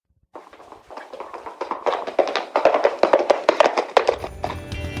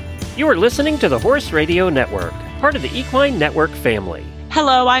You are listening to the Horse Radio Network, part of the Equine Network family.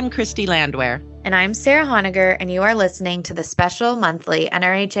 Hello, I'm Christy Landwehr. And I'm Sarah Honegger, and you are listening to the special monthly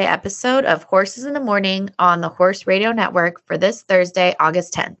NRHA episode of Horses in the Morning on the Horse Radio Network for this Thursday,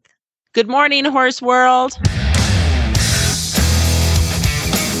 August 10th. Good morning, Horse World.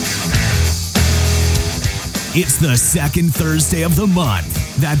 It's the second Thursday of the month.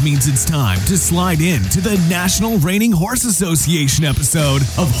 That means it's time to slide in to the National Reining Horse Association episode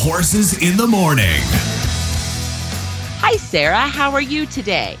of Horses in the Morning. Hi, Sarah. How are you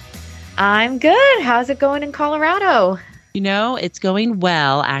today? I'm good. How's it going in Colorado? You know, it's going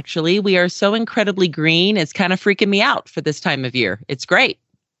well, actually. We are so incredibly green. It's kind of freaking me out for this time of year. It's great.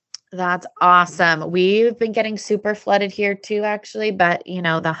 That's awesome. We've been getting super flooded here too, actually, but the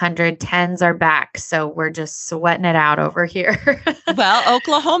 110s are back. So we're just sweating it out over here. Well,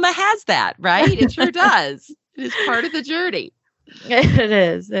 Oklahoma has that, right? It sure does. It is part of the journey. It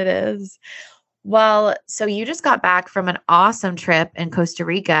is. Well, so you just got back from an awesome trip in Costa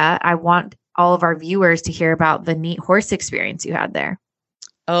Rica. I want all of our viewers to hear about the neat horse experience you had there.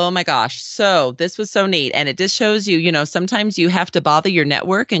 Oh my gosh. So this was so neat. And it just shows you, sometimes you have to bother your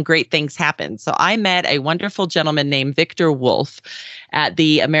network and great things happen. So I met a wonderful gentleman named Victor Wolf at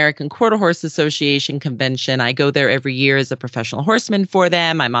the American Quarter Horse Association convention. I go there every year as a professional horseman for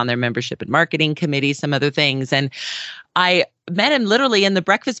them. I'm on their membership and marketing committee, some other things. And I met him literally in the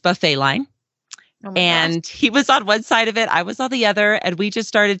breakfast buffet line. Oh and he was on one side of it, I was on the other, and we just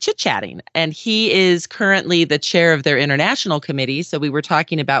started chit-chatting. And he is currently the chair of their international committee. So we were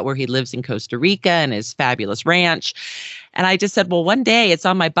talking about where he lives in Costa Rica and his fabulous ranch. And I just said, well, one day it's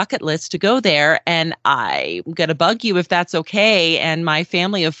on my bucket list to go there, and I'm going to bug you if that's okay. And my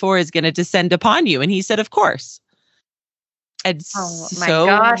family of 4 is going to descend upon you. And he said, of course. And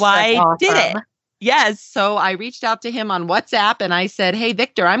I did it. Yes. So I reached out to him on WhatsApp and I said, hey,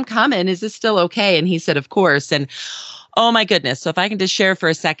 Victor, I'm coming. Is this still okay? And he said, of course. And oh my goodness. So if I can just share for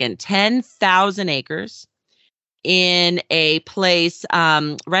a second, 10,000 acres in a place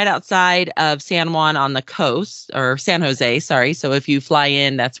right outside of San Juan on the coast, or San Jose, sorry. So if you fly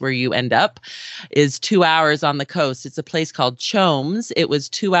in, that's where you end up, is 2 hours on the coast. It's a place called Chomes. It was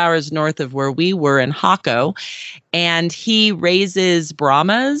 2 hours north of where we were in Jaco. And he raises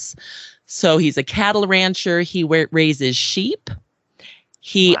Brahmas. So he's a cattle rancher. He raises sheep.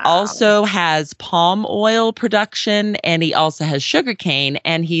 He also has palm oil production, and he also has sugarcane.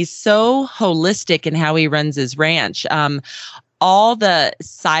 And he's so holistic in how he runs his ranch. All the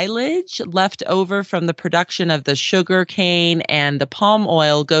silage left over from the production of the sugarcane and the palm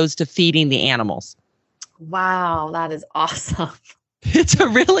oil goes to feeding the animals. Wow, that is awesome. It's a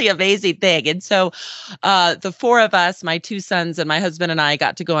really amazing thing. And so the 4 of us, my 2 sons and my husband and I,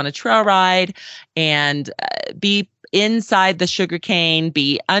 got to go on a trail ride and be inside the sugarcane,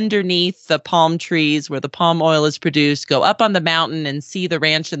 be underneath the palm trees where the palm oil is produced, go up on the mountain and see the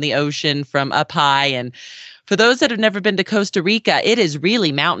ranch and the ocean from up high. And for those that have never been to Costa Rica, it is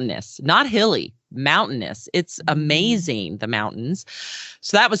really mountainous, not hilly. Mountainous. It's amazing, the mountains.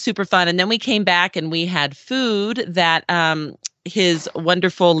 So that was super fun. And then we came back and we had food that his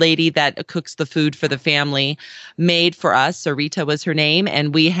wonderful lady that cooks the food for the family made for us. Sarita was her name.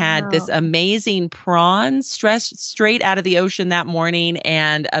 And we had this amazing prawns straight out of the ocean that morning,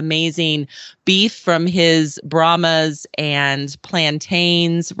 and amazing beef from his Brahmas, and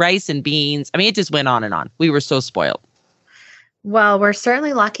plantains, rice and beans. I mean, it just went on and on. We were so spoiled. Well, we're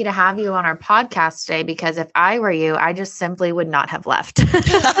certainly lucky to have you on our podcast today, because if I were you, I just simply would not have left.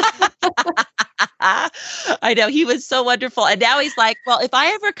 I know, he was so wonderful. And now he's like, well, if I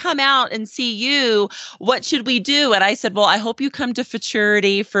ever come out and see you, what should we do? And I said, well, I hope you come to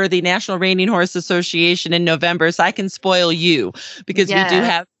Futurity for the National Reining Horse Association in November so I can spoil you, because we do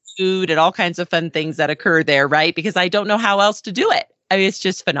have food and all kinds of fun things that occur there, right? Because I don't know how else to do it. I mean, it's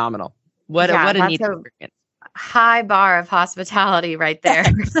just phenomenal. What a neat experience. High bar of hospitality right there.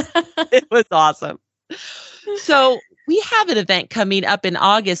 It was awesome. So we have an event coming up in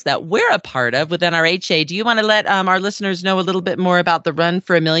August that we're a part of with NRHA. Do you want to let our listeners know a little bit more about the Run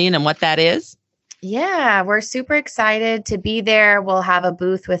for a Million and what that is? Yeah, we're super excited to be there. We'll have a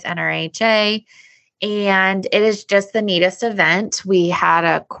booth with NRHA, and it is just the neatest event. We had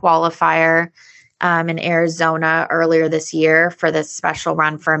a qualifier in Arizona earlier this year for this special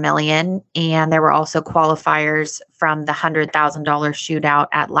Run for a Million. And there were also qualifiers from the $100,000 shootout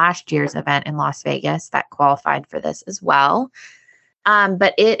at last year's event in Las Vegas that qualified for this as well.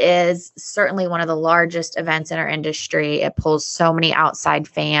 But it is certainly one of the largest events in our industry. It pulls so many outside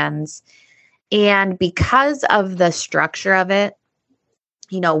fans. And because of the structure of it,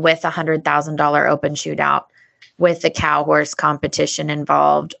 with a $100,000 open shootout, with the cow horse competition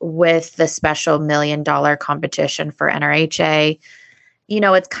involved, with the special $1 million competition for NRHA.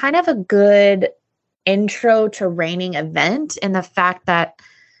 It's kind of a good intro to reining event in the fact that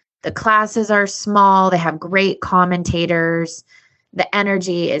the classes are small, they have great commentators, the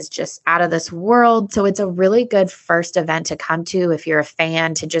energy is just out of this world. So it's a really good first event to come to if you're a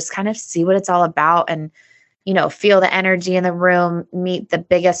fan, to just kind of see what it's all about and, feel the energy in the room, meet the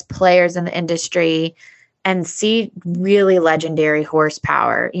biggest players in the industry, and see really legendary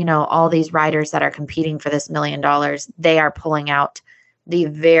horsepower. All these riders that are competing for this $1 million, they are pulling out the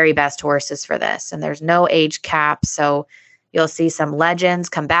very best horses for this. And there's no age cap. So you'll see some legends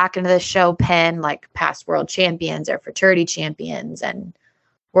come back into the show pen, like past world champions or fraternity champions and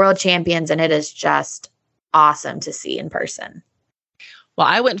world champions. And it is just awesome to see in person. Well,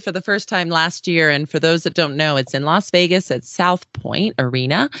 I went for the first time last year. And for those that don't know, it's in Las Vegas at South Point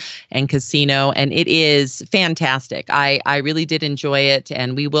Arena and Casino. And it is fantastic. I really did enjoy it.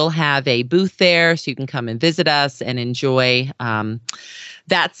 And we will have a booth there so you can come and visit us and enjoy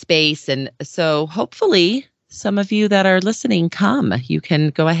that space. And so hopefully some of you that are listening, come. You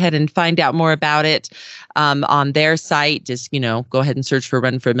can go ahead and find out more about it on their site. Just, go ahead and search for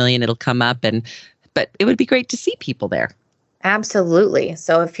Run for $1 Million. It'll come up. But it would be great to see people there. Absolutely.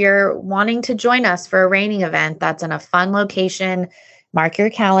 So if you're wanting to join us for a reining event that's in a fun location, mark your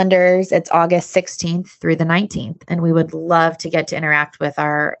calendars. It's August 16th through the 19th. And we would love to get to interact with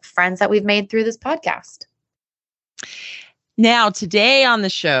our friends that we've made through this podcast. Now, today on the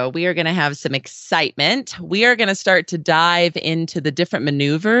show, we are going to have some excitement. We are going to start to dive into the different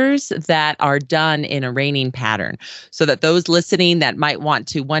maneuvers that are done in a reining pattern, so that those listening that might want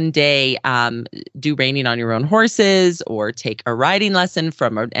to one day do reining on your own horses, or take a riding lesson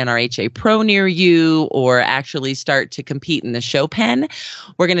from an NRHA pro near you, or actually start to compete in the show pen,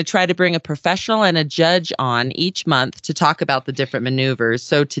 we're going to try to bring a professional and a judge on each month to talk about the different maneuvers.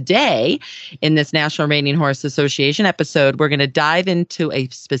 So today, in this National Reining Horse Association episode, we're going to dive into a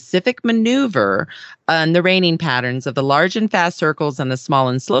specific maneuver on the reining patterns of the large and fast circles and the small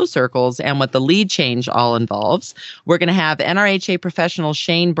and slow circles, and what the lead change all involves. We're going to have NRHA professional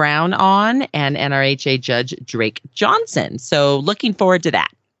Shane Brown on and NRHA judge Drake Johnson. So looking forward to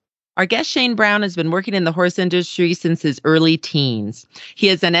that. Our guest Shane Brown has been working in the horse industry since his early teens. He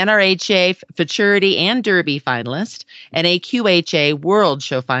is an NRHA Futurity and Derby finalist, an AQHA World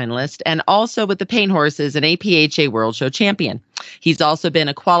Show finalist, and also with the Paint Horses, an APHA World Show champion. He's also been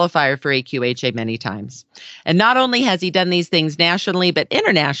a qualifier for AQHA many times. And not only has he done these things nationally, but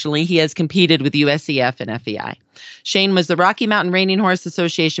internationally, he has competed with USEF and FEI. Shane was the Rocky Mountain Reining Horse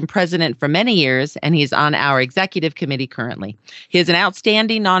Association president for many years, and he's on our executive committee currently. He is an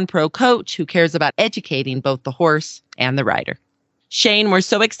outstanding non-pro coach who cares about educating both the horse and the rider. Shane, we're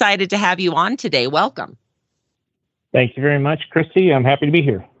so excited to have you on today. Welcome. Thank you very much, Christy. I'm happy to be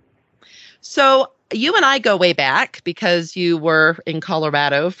here. So you and I go way back because you were in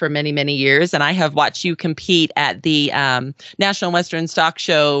Colorado for many, many years, and I have watched you compete at the National Western Stock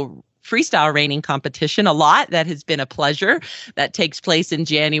Show freestyle reining competition a lot. That has been a pleasure. That takes place in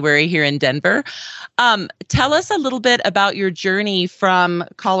January here in Denver. Tell us a little bit about your journey from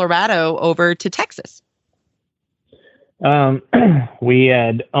Colorado over to Texas. We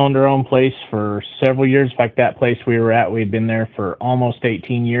had owned our own place for several years. In fact, that place we were at, we'd been there for almost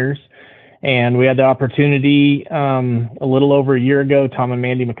 18 years. And we had the opportunity a little over a year ago. Tom and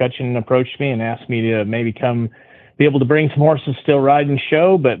Mandy McCutcheon approached me and asked me to maybe come be able to bring some horses, still ride and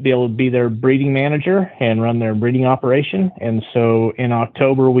show, but be able to be their breeding manager and run their breeding operation. And so in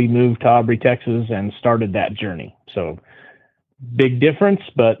October, we moved to Aubrey, Texas, and started that journey. So big difference,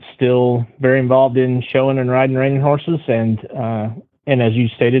 but still very involved in showing and riding reining horses, and as you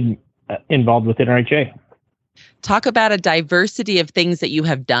stated, involved with NRHA. Talk about a diversity of things that you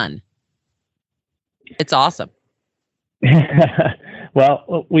have done. It's awesome.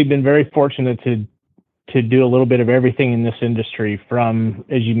 Well, we've been very fortunate to do a little bit of everything in this industry, from,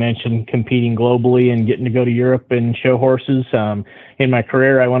 as you mentioned, competing globally and getting to go to Europe and show horses. In my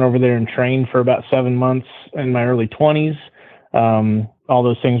career, I went over there and trained for about 7 months in my early 20s. All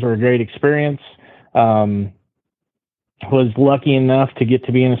those things were a great experience. Was lucky enough to get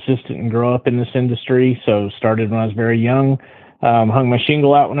to be an assistant and grow up in this industry. So started when I was very young. Hung my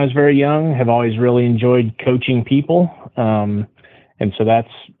shingle out when I was very young. Have always really enjoyed coaching people. And so that's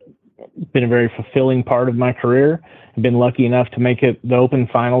been a very fulfilling part of my career. I've been lucky enough to make it the open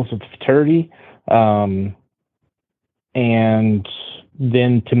finals at the fraternity. And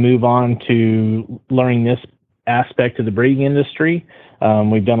then to move on to learning this aspect of the breeding industry.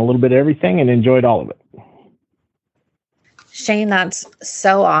 We've done a little bit of everything and enjoyed all of it. Shane, that's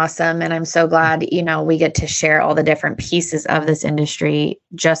so awesome. And I'm so glad, we get to share all the different pieces of this industry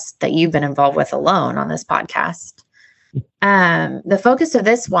just that you've been involved with alone on this podcast. The focus of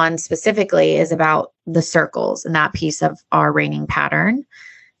this one specifically is about the circles and that piece of our reining pattern.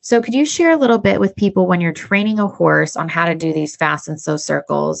 So could you share a little bit with people when you're training a horse on how to do these fast and slow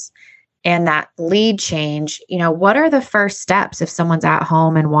circles and that lead change? What are the first steps if someone's at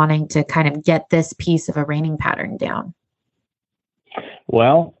home and wanting to kind of get this piece of a reining pattern down?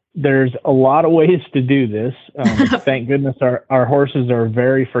 Well, there's a lot of ways to do this. Thank goodness our horses are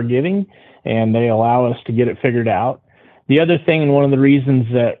very forgiving and they allow us to get it figured out. The other thing, and one of the reasons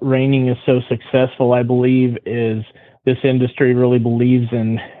that reining is so successful, I believe, is this industry really believes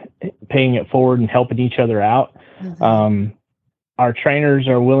in paying it forward and helping each other out. Mm-hmm. Our trainers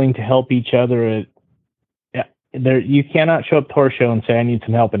are willing to help each other. You cannot show up to horse show and say, I need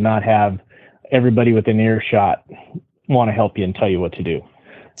some help, and not have everybody within earshot want to help you and tell you what to do.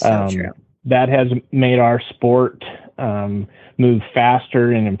 So true. That has made our sport move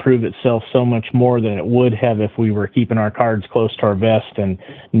faster and improve itself so much more than it would have if we were keeping our cards close to our vest and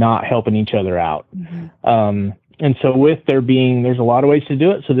not helping each other out. Mm-hmm. And so there's a lot of ways to do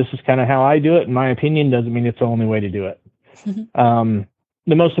it. So this is kind of how I do it. In my opinion, doesn't mean it's the only way to do it. Mm-hmm.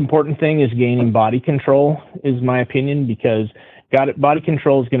 The most important thing is gaining body control, is my opinion, because body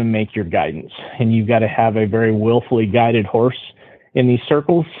control is going to make your guidance. And you've got to have a very willfully guided horse in these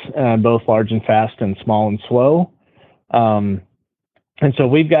circles, both large and fast and small and slow. And so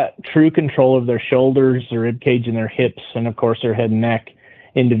we've got true control of their shoulders, their rib cage, and their hips, and of course their head and neck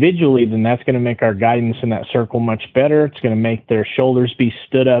individually. Then that's going to make our guidance in that circle much better. It's going to make their shoulders be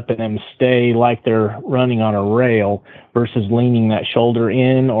stood up and them stay like they're running on a rail versus leaning that shoulder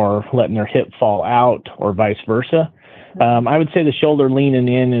in or letting their hip fall out, or vice versa. I would say the shoulder leaning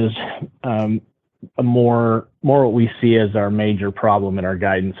in is a more what we see as our major problem in our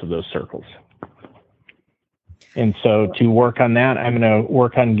guidance of those circles. And so to work on that, I'm going to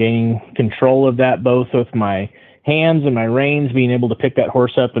work on gaining control of that, both with my hands and my reins, being able to pick that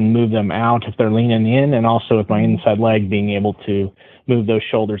horse up and move them out if they're leaning in, and also with my inside leg, being able to move those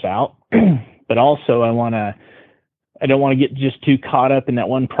shoulders out. But also I don't want to get just too caught up in that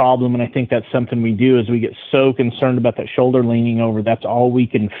one problem. And I think that's something we do, is we get so concerned about that shoulder leaning over. That's all we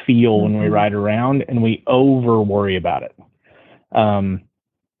can feel when we ride around, and we over worry about it.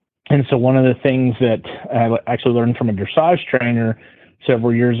 And so one of the things that I actually learned from a dressage trainer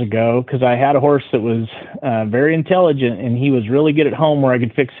several years ago, because I had a horse that was very intelligent and he was really good at home where I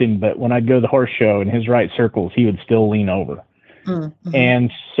could fix him. But when I'd go to the horse show in his right circles, he would still lean over. Mm-hmm.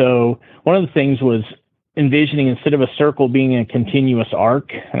 And so one of the things was envisioning, instead of a circle being a continuous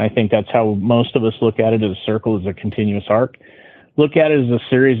arc, and I think that's how most of us look at it, as a circle is a continuous arc, look at it as a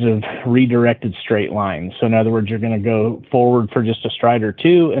series of redirected straight lines. So in other words, you're going to go forward for just a stride or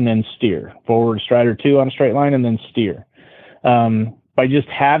two and then steer, forward a stride or two on a straight line and then steer. By just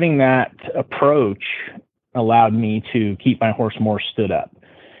having that approach allowed me to keep my horse more stood up.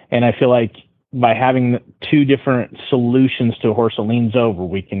 And I feel like by having two different solutions to a horse that leans over,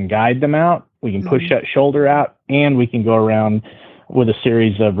 we can guide them out, we can push that shoulder out, and we can go around with a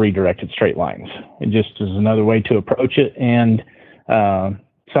series of redirected straight lines. It just is another way to approach it. And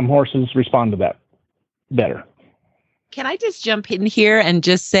some horses respond to that better. Can I just jump in here and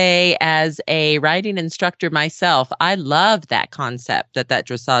just say, as a riding instructor myself, I love that concept that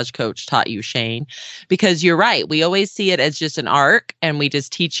dressage coach taught you, Shane, because you're right. We always see it as just an arc and we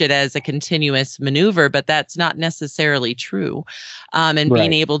just teach it as a continuous maneuver, but that's not necessarily true. And right.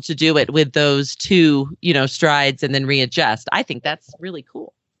 Being able to do it with those two, strides and then readjust, I think that's really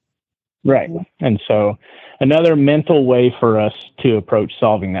cool. Right. And so another mental way for us to approach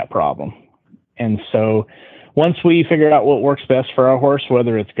solving that problem. And so once we figure out what works best for our horse,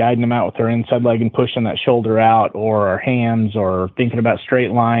 whether it's guiding them out with our inside leg and pushing that shoulder out, or our hands, or thinking about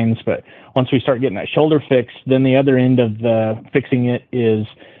straight lines, but once we start getting that shoulder fixed, then the other end of the fixing it is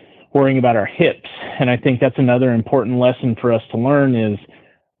worrying about our hips. And I think that's another important lesson for us to learn, is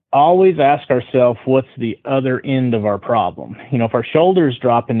always ask ourselves, what's the other end of our problem? If our shoulder's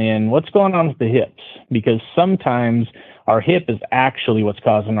dropping in, what's going on with the hips? Because sometimes our hip is actually what's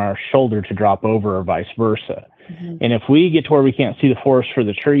causing our shoulder to drop over, or vice versa. Mm-hmm. And if we get to where we can't see the forest for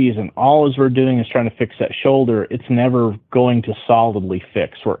the trees, and all we're doing is trying to fix that shoulder, it's never going to solidly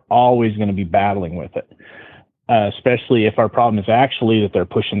fix. We're always going to be battling with it, especially if our problem is actually that they're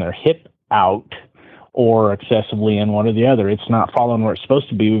pushing their hip out or excessively in, one or the other. It's not following where it's supposed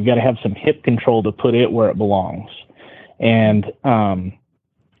to be. We've got to have some hip control to put it where it belongs. And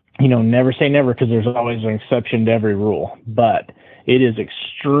never say never, because there's always an exception to every rule. But it is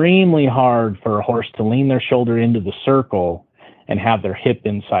extremely hard for a horse to lean their shoulder into the circle and have their hip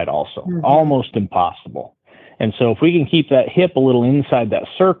inside also. Almost impossible. And so if we can keep that hip a little inside that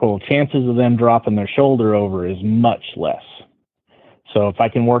circle, chances of them dropping their shoulder over is much less. So if I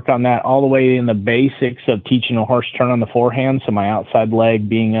can work on that all the way in the basics of teaching a horse turn on the forehand, so my outside leg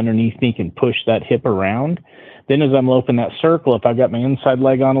being underneath me can push that hip around, then as I'm loping that circle, if I've got my inside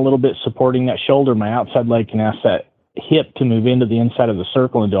leg on a little bit supporting that shoulder, my outside leg can ask that hip to move into the inside of the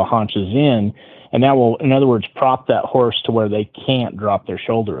circle and do a haunches in, and that will, in other words, prop that horse to where they can't drop their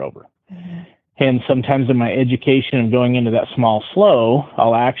shoulder over. And sometimes in my education of going into that small slow,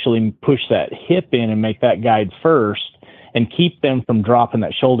 I'll actually push that hip in and make that guide first and keep them from dropping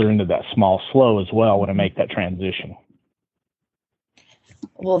that shoulder into that small slow as well when I make that transition.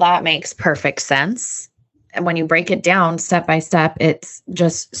 Well, that makes perfect sense. And when you break it down step by step, it's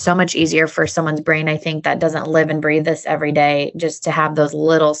just so much easier for someone's brain, I think, that doesn't live and breathe this every day, just to have those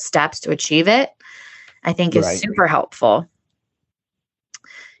little steps to achieve it, I think is super helpful.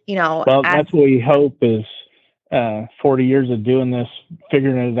 You know, well, that's what we hope is 40 years of doing this,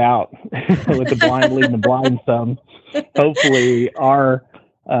 figuring it out with the blind leading the blind some. Hopefully our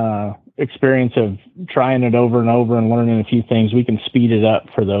experience of trying it over and over and learning a few things, we can speed it up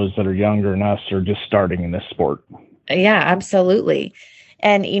for those that are younger than us or just starting in this sport. Yeah, absolutely.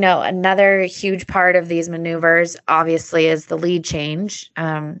 And, you know, another huge part of these maneuvers, obviously, is the lead change.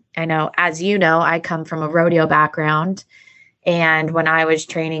 I know, as you know, I come from a rodeo background. And when I was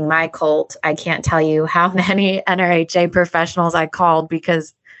training my colt, I can't tell you how many NRHA professionals I called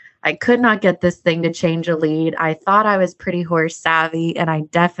because I could not get this thing to change a lead. I thought I was pretty horse savvy, and I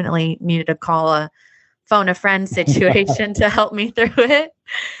definitely needed to call a phone a friend situation to help me through it.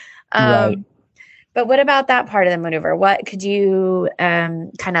 Right. But what about that part of the maneuver? What could you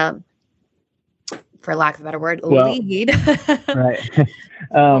kind of, for lack of a better word, lead? Right.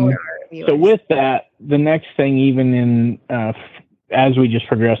 So with that, the next thing, even in as we just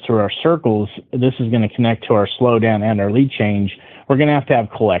progress through our circles, this is going to connect to our slowdown and our lead change. We're going to have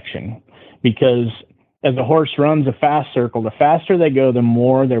collection, because as a horse runs a fast circle, the faster they go, the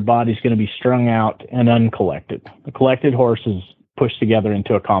more their body's going to be strung out and uncollected. The collected horse is pushed together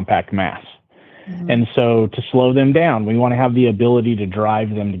into a compact mass. And so to slow them down, we want to have the ability to drive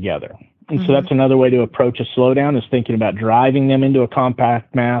them together. And so that's another way to approach a slowdown, is thinking about driving them into a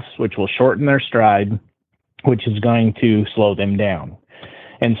compact mass, which will shorten their stride, which is going to slow them down.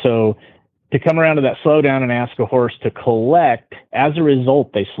 And so to come around to that slowdown and ask a horse to collect, as a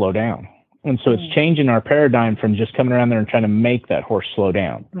result, they slow down. And so it's changing our paradigm from just coming around there and trying to make that horse slow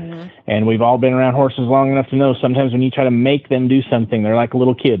down. And we've all been around horses long enough to know sometimes when you try to make them do something, they're like a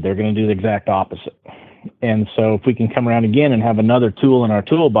little kid. They're going to do the exact opposite. And so if we can come around again and have another tool in our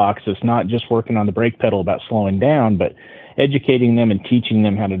toolbox, it's not just working on the brake pedal about slowing down, but educating them and teaching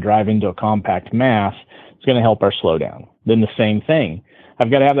them how to drive into a compact mass, it's going to help our slowdown. Then the same thing.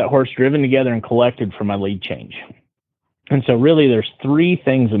 I've got to have that horse driven together and collected for my lead change. And so really there's three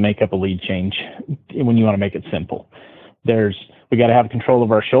things that make up a lead change when you want to make it simple. We got to have control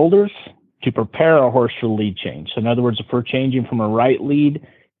of our shoulders to prepare our horse for the lead change. So in other words, if we're changing from a right lead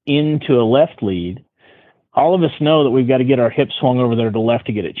into a left lead, all of us know that we've got to get our hips swung over there to the left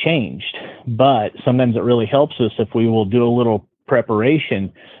to get it changed. But sometimes it really helps us if we will do a little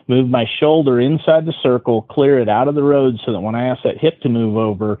preparation, move my shoulder inside the circle, clear it out of the road so that when I ask that hip to move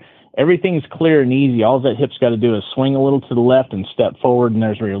over, everything's clear and easy. All that hip's got to do is swing a little to the left and step forward, and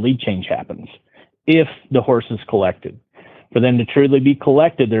there's where your lead change happens, if the horse is collected. For them to truly be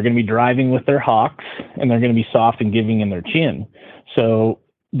collected, they're going to be driving with their hocks, and they're going to be soft and giving in their chin. So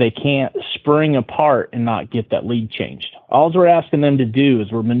they can't spring apart and not get that lead changed. All we're asking them to do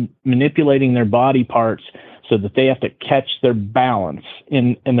is we're manipulating their body parts so that they have to catch their balance.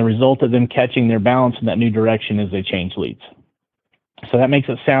 And the result of them catching their balance in that new direction is they change leads. So that makes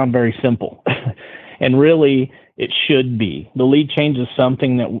it sound very simple. And really, it should be. The lead change is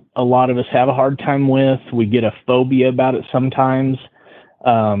something that a lot of us have a hard time with. We get a phobia about it sometimes.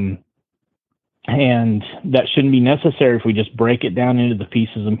 And that shouldn't be necessary if we just break it down into the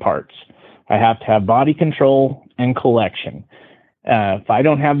pieces and parts. I have to have body control and collection. If I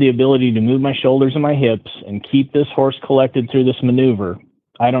don't have the ability to move my shoulders and my hips and keep this horse collected through this maneuver,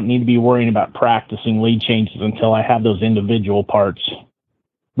 I don't need to be worrying about practicing lead changes until I have those individual parts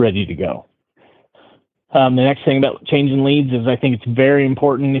ready to go. The next thing about changing leads is I think it's very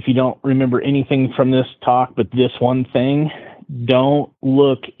important, if you don't remember anything from this talk, but this one thing, don't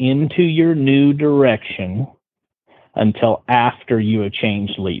look into your new direction until after you have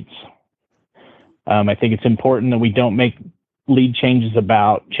changed leads. I think it's important that we don't make lead changes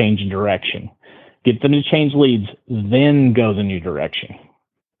about changing direction. get them to change leads, then go the new direction.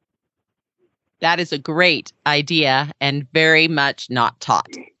 That is a great idea and very much not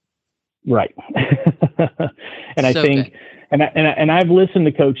taught. Right. And I So think, good. and I've listened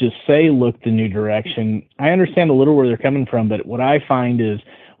to coaches say, look the new direction. I understand a little where they're coming from, but what I find is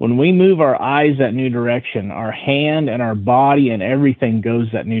when we move our eyes that new direction, our hand and our body and everything goes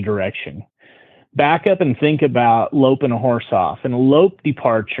that new direction. Back up and think about loping a horse off. In a lope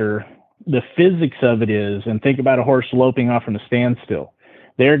departure, the physics of it is, and think about a horse loping off from a standstill.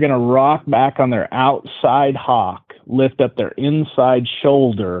 They're going to rock back on their outside hock, lift up their inside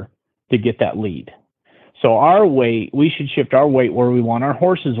shoulder to get that lead. So our weight, we should shift our weight where we want our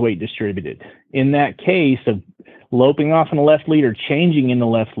horse's weight distributed. In that case of loping off in the left lead or changing in the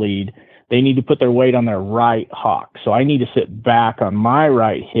left lead, they need to put their weight on their right hock. So I need to sit back on my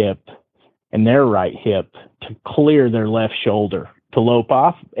right hip and their right hip to clear their left shoulder to lope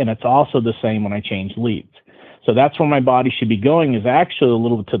off. And it's also the same when I change leads. So that's where my body should be going, is actually a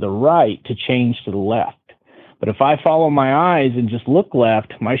little to the right to change to the left. But if I follow my eyes and just look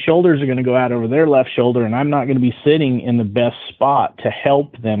left, my shoulders are going to go out over their left shoulder, and I'm not going to be sitting in the best spot to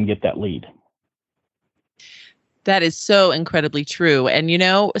help them get that lead. That is so incredibly true. And,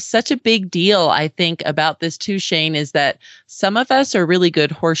 such a big deal, I think, about this too, Shane, is that some of us are really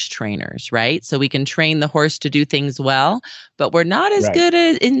good horse trainers, right? So we can train the horse to do things well, but we're not as good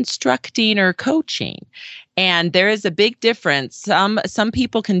at instructing or coaching. And there is a big difference. Some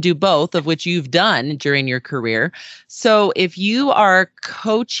people can do both, of which you've done during your career. So if you are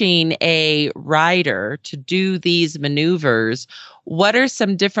coaching a rider to do these maneuvers, what are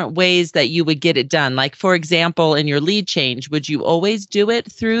some different ways that you would get it done? Like, for example, in your lead change, would you always do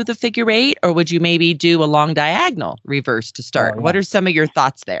it through the figure eight, or would you maybe do a long diagonal reverse to start? What are some of your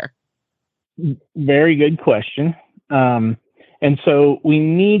thoughts there? Very good question. And so we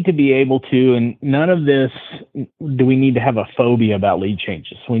need to be able to, and none of this do we need to have a phobia about lead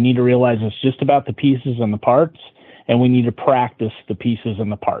changes. We need to realize it's just about the pieces and the parts, and we need to practice the pieces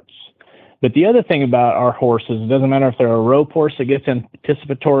and the parts. But the other thing about our horses, it doesn't matter if they're a rope horse that gets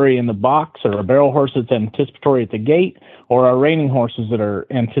anticipatory in the box, or a barrel horse that's anticipatory at the gate, or our reining horses that are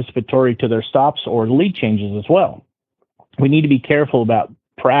anticipatory to their stops or lead changes as well. We need to be careful about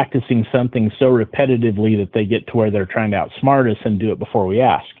practicing something so repetitively that they get to where they're trying to outsmart us and do it before we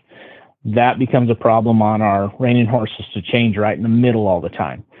ask. That becomes a problem on our reining horses to change right in the middle all the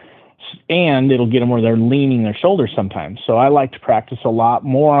time. And it'll get them where they're leaning their shoulders sometimes. So I like to practice a lot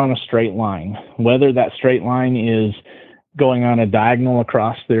more on a straight line, whether that straight line is going on a diagonal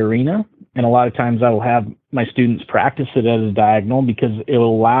across the arena. And a lot of times I will have my students practice it as a diagonal because it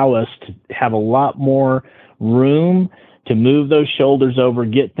will allow us to have a lot more room to move those shoulders over,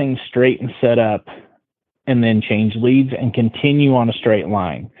 get things straight and set up, and then change leads and continue on a straight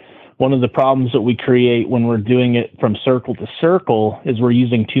line. One of the problems that we create when we're doing it from circle to circle is we're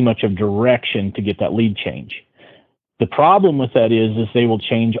using too much of direction to get that lead change. The problem with that is they will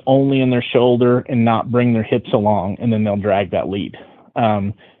change only in their shoulder and not bring their hips along, and then they'll drag that lead.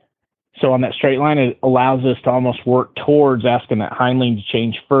 So on that straight line, it allows us to almost work towards asking that hind lead to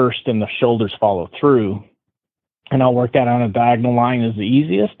change first and the shoulders follow through. And I'll work that on a diagonal line as the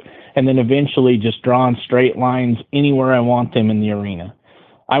easiest, and then eventually just draw on straight lines anywhere I want them in the arena.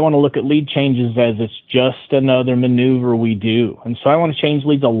 I want to look at lead changes as it's just another maneuver we do. And so I want to change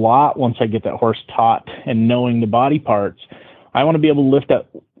leads a lot once I get that horse taught and knowing the body parts. I want to be able to lift up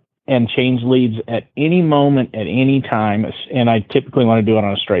and change leads at any moment, at any time, and I typically want to do it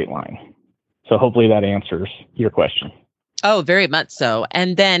on a straight line. So hopefully that answers your question. Oh, very much so.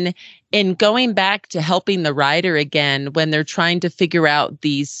 And then in going back to helping the rider again, when they're trying to figure out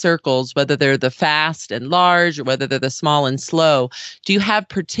these circles, whether they're the fast and large or whether they're the small and slow, do you have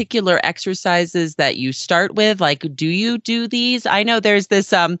particular exercises that you start with? Like, do you do these? I know there's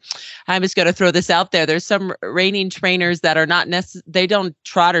this, I'm just going to throw this out there. There's some reining trainers that are not they don't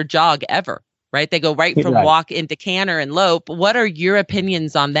trot or jog ever. Right? They go right from walk into canter and lope. What are your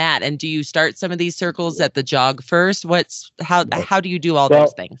opinions on that? And do you start some of these circles at the jog first? How do you do all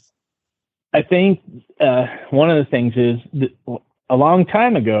those things? I think one of the things is that a long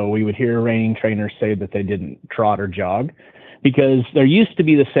time ago, we would hear reining trainers say that they didn't trot or jog because there used to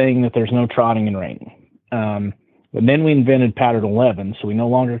be the saying that there's no trotting in reining. But then we invented pattern 11, so we no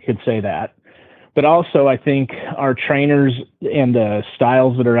longer could say that. But also, I think our trainers and the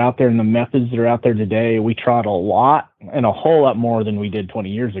styles that are out there and the methods that are out there today, we trot a lot and a whole lot more than we did 20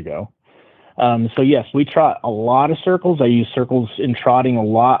 years ago. So yes, we trot a lot of circles. I use circles in trotting a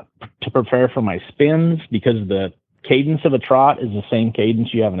lot to prepare for my spins because the cadence of a trot is the same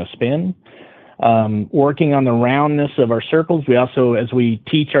cadence you have in a spin. working on the roundness of our circles. We also, as we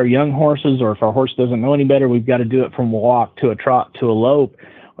teach our young horses, or if our horse doesn't know any better, we've got to do it from a walk to a trot to a lope.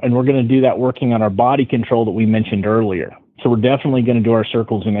 And we're going to do that working on our body control that we mentioned earlier. So we're definitely going to do our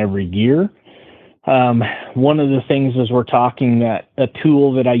circles in every gear. One of the things as we're talking, that a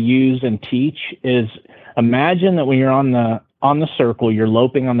tool that I use and teach is, imagine that when you're on the circle, you're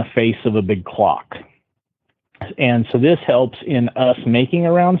loping on the face of a big clock. And so this helps in us making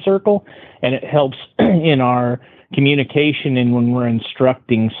a round circle, and it helps in our communication and when we're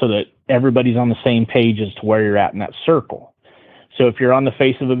instructing, so that everybody's on the same page as to where you're at in that circle. So if you're on the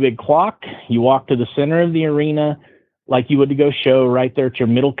face of a big clock, you walk to the center of the arena like you would to go show, right there at your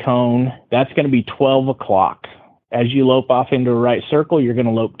middle cone. That's going to be 12 o'clock. As you lope off into a right circle, you're going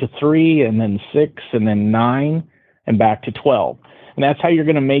to lope to 3, and then 6, and then 9, and back to 12. And that's how you're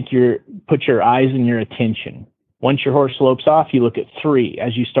going to put your eyes and your attention. Once your horse lopes off, you look at 3.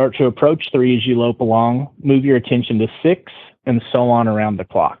 As you start to approach 3, as you lope along, move your attention to 6, and so on around the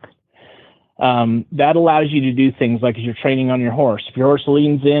clock. That allows you to do things like as you're training on your horse. If your horse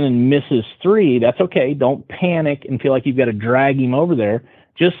leans in and misses 3, that's okay. Don't panic and feel like you've got to drag him over there.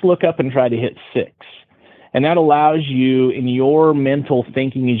 Just look up and try to hit 6. And that allows you, in your mental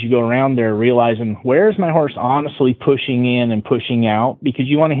thinking as you go around there, realizing, where's my horse honestly pushing in and pushing out? Because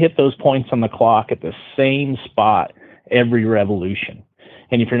you want to hit those points on the clock at the same spot every revolution.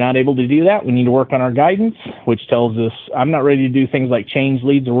 And if you're not able to do that, we need to work on our guidance, which tells us I'm not ready to do things like change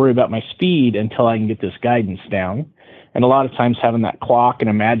leads or worry about my speed until I can get this guidance down. And a lot of times having that clock and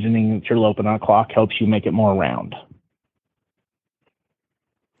imagining that you're loping on a clock helps you make it more round.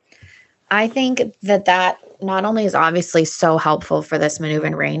 I think that not only is obviously so helpful for this maneuver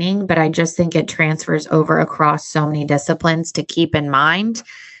in reining, but I just think it transfers over across so many disciplines to keep in mind.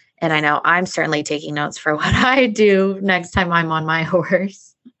 And I know I'm certainly taking notes for what I do next time I'm on my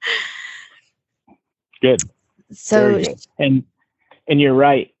horse. Good. So, good. And you're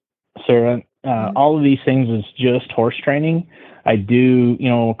right, Sarah. All of these things is just horse training. I do,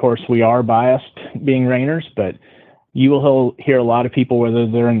 of course, we are biased being reiners, but you will hear a lot of people, whether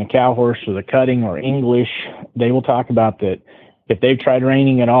they're in the cow horse or the cutting or English, they will talk about that. If they've tried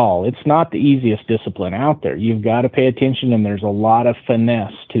reining at all, it's not the easiest discipline out there. You've got to pay attention, and there's a lot of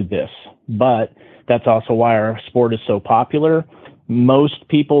finesse to this. But that's also why our sport is so popular. Most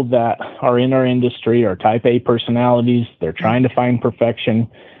people that are in our industry are type A personalities. They're trying to find perfection.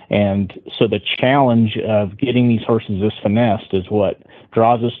 And so the challenge of getting these horses this finessed is what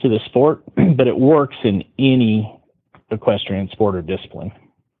draws us to the sport. But it works in any equestrian sport or discipline.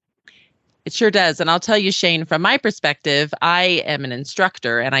 It sure does. And I'll tell you, Shane, from my perspective, I am an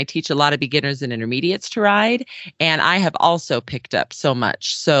instructor and I teach a lot of beginners and intermediates to ride. And I have also picked up so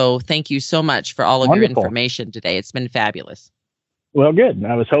much. So thank you so much for all of your information today. It's been fabulous. Well, good.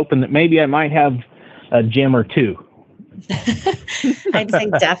 I was hoping that maybe I might have a gem or two. I'd say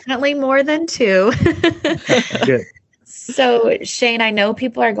definitely more than 2. Good. So, Shane, I know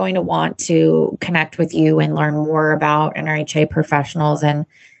people are going to want to connect with you and learn more about NRHA professionals and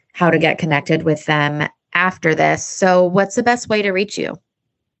how to get connected with them after this. So what's the best way to reach you?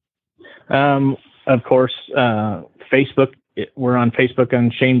 Of course, Facebook. We're on Facebook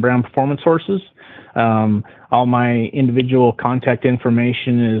on Shane Brown Performance Horses. All my individual contact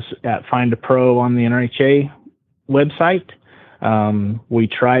information is at Find a Pro on the NRHA website.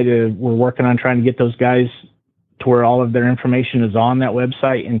 We're working on trying to get those guys to where all of their information is on that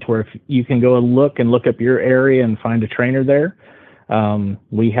website, and to where you can go and look up your area and find a trainer there.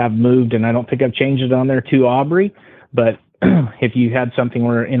 We have moved, and I don't think I've changed it on there, to Aubrey, but if you had something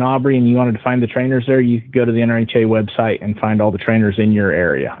where in Aubrey and you wanted to find the trainers there, you could go to the NRHA website and find all the trainers in your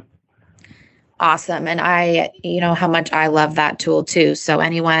area. Awesome. And you know how much I love that tool too. So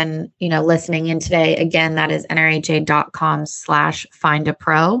anyone, listening in today, again, that is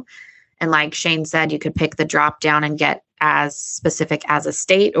NRHA.com/findapro. And like Shane said, you could pick the drop down and get as specific as a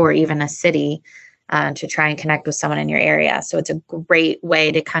state or even a city to try and connect with someone in your area. So it's a great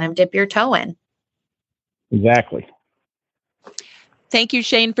way to kind of dip your toe in. Exactly. Thank you,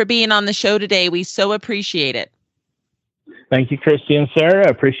 Shane, for being on the show today. We so appreciate it. Thank you, Christy and Sarah. I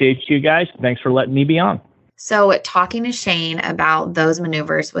appreciate you guys. Thanks for letting me be on. So talking to Shane about those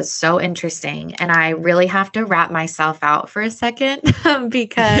maneuvers was so interesting. And I really have to wrap myself out for a second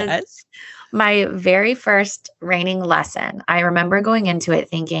because my very first reining lesson, I remember going into it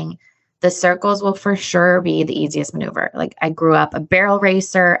thinking the circles will for sure be the easiest maneuver. Like, I grew up a barrel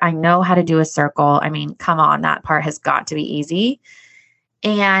racer. I know how to do a circle. I mean, come on, that part has got to be easy.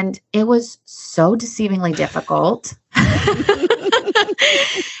 And it was so deceivingly difficult.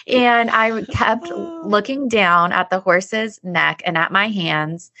 And I kept looking down at the horse's neck and at my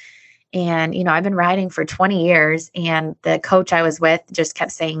hands. And, I've been riding for 20 years, and the coach I was with just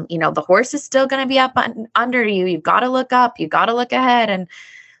kept saying, the horse is still going to be up under you. You've got to look up, you got to look ahead. And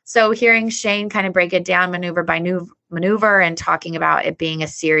so hearing Shane kind of break it down maneuver by maneuver and talking about it being a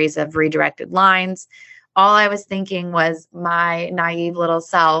series of redirected lines, all I was thinking was my naive little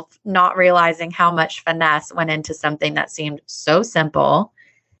self, not realizing how much finesse went into something that seemed so simple.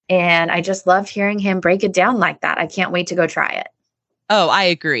 And I just loved hearing him break it down like that. I can't wait to go try it. Oh, I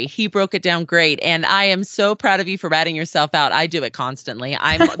agree. He broke it down great. And I am so proud of you for ratting yourself out. I do it constantly.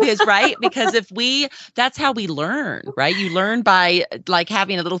 Because that's how we learn, right? You learn by like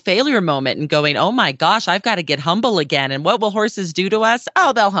having a little failure moment and going, oh my gosh, I've got to get humble again. And what will horses do to us?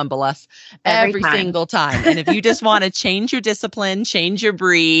 Oh, they'll humble us every single time. And if you just want to change your discipline, change your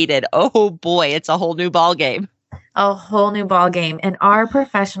breed, and oh boy, it's a whole new ball game. A whole new ball game. And our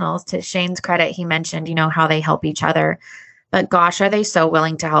professionals, to Shane's credit, he mentioned, how they help each other. But gosh, are they so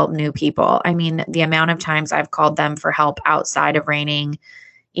willing to help new people? I mean, the amount of times I've called them for help outside of reining,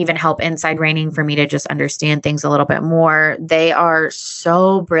 even help inside reining for me to just understand things a little bit more. They are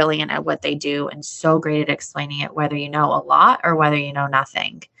so brilliant at what they do and so great at explaining it, whether you know a lot or whether you know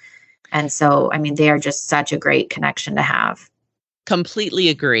nothing. And so, I mean, they are just such a great connection to have. Completely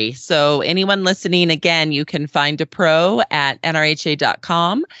agree. So anyone listening, again, you can find a pro at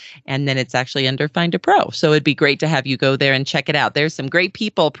NRHA.com, and then it's actually under Find a Pro. So it'd be great to have you go there and check it out. There's some great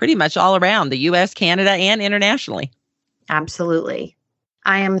people pretty much all around the US, Canada, and internationally. Absolutely.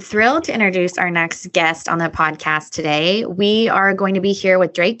 I am thrilled to introduce our next guest on the podcast today. We are going to be here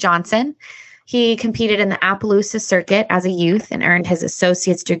with Drake Johnson. He competed in the Appaloosa circuit as a youth and earned his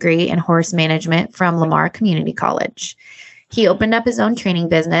associate's degree in horse management from Lamar Community College. He opened up his own training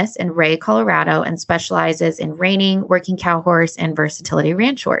business in Ray, Colorado, and specializes in reining, working cow horse, and versatility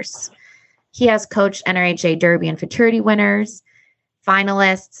ranch horse. He has coached NRHA Derby and Futurity winners,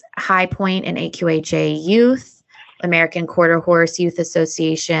 finalists, High Point and AQHA Youth, American Quarter Horse Youth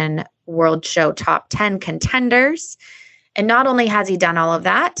Association World Show Top 10 contenders. And not only has he done all of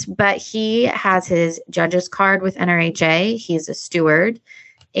that, but he has his judges card with NRHA. He's a steward.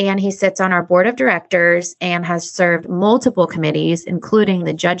 And he sits on our board of directors and has served multiple committees, including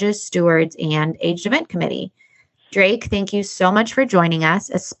the judges, stewards, and aged event committee. Drake, thank you so much for joining us,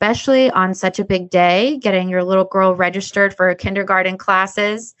 especially on such a big day, getting your little girl registered for kindergarten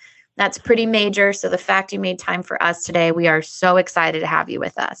classes. That's pretty major. So the fact you made time for us today, we are so excited to have you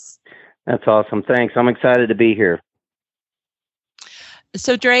with us. That's awesome. Thanks. I'm excited to be here.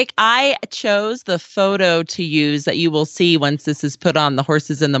 So Drake, I chose the photo to use that you will see once this is put on the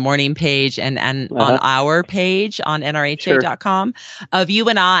Horses in the Morning page and on our page on NRHA.com of you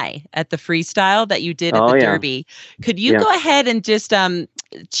and I at the freestyle that you did at the Derby. Could you go ahead and just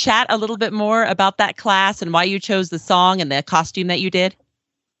chat a little bit more about that class and why you chose the song and the costume that you did?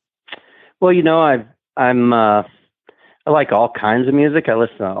 Well, I like all kinds of music. I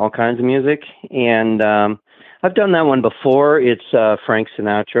listen to all kinds of music, and I've done that one before. It's Frank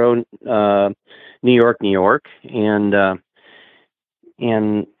Sinatra, New York, New York, and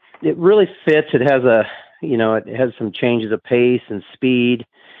it really fits. It has it has some changes of pace and speed.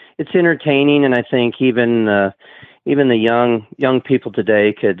 It's entertaining, and I think even the young people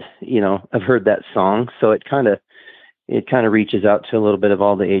today could have heard that song. So it kind of reaches out to a little bit of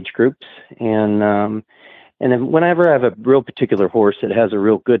all the age groups, and then whenever I have a real particular horse that has a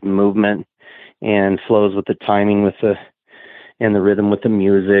real good movement and flows with the timing and the rhythm with the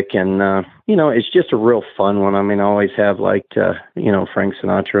music. And, it's just a real fun one. I mean, I always have liked, Frank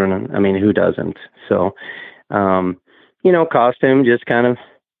Sinatra, and I mean, who doesn't? So, costume, just kind of,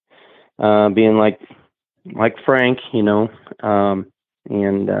 being like Frank,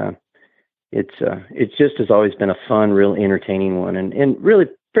 it's just has always been a fun, real entertaining one and really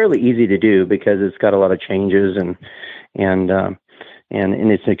fairly easy to do because it's got a lot of changes and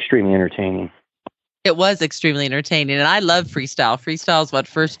it's extremely entertaining. It was extremely entertaining, and I love freestyle. Freestyle is what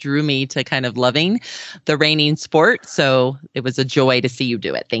first drew me to kind of loving the reining sport, so it was a joy to see you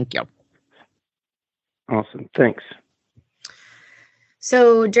do it. Thank you. Awesome. Thanks.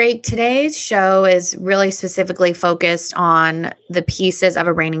 So, Drake, today's show is really specifically focused on the pieces of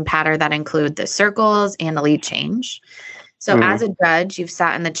a reining pattern that include the circles and the lead change. So as a judge, you've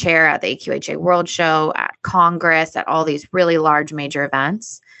sat in the chair at the AQHA World Show, at Congress, at all these really large major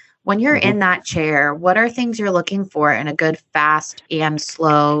events. When you're in that chair, what are things you're looking for in a good, fast, and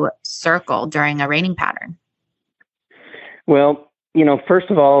slow circle during a reining pattern? Well,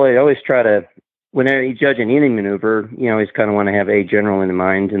 first of all, I always try to, whenever you judge an inning maneuver, you always kind of want to have a general in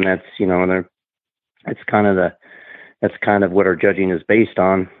mind, and that's, that's kind of what our judging is based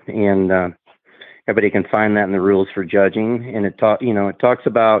on, and everybody can find that in the rules for judging, and it talks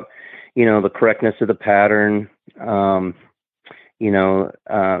about, the correctness of the pattern, to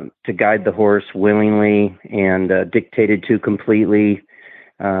guide the horse willingly and dictated to completely.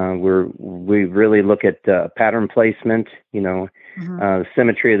 We really look at pattern placement, the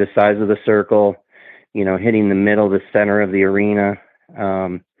symmetry of the size of the circle, hitting the middle, the center of the arena.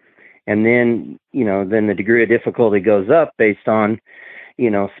 And then the degree of difficulty goes up based on,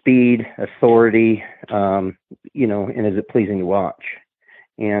 speed, authority, and is it pleasing to watch?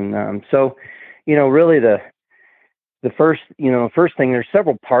 And so, really the first thing, there's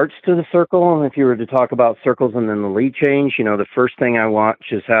several parts to the circle. And if you were to talk about circles and then the lead change, the first thing I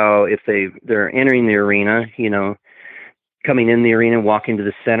watch is how, if they're entering the arena, coming in the arena, walking to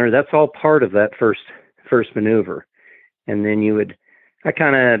the center, that's all part of that first maneuver. And then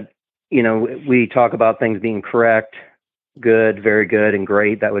we talk about things being correct, good, very good, and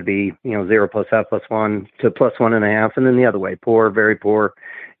great. That would be, 0 plus half plus 1 to plus 1.5. And then the other way, poor, very poor,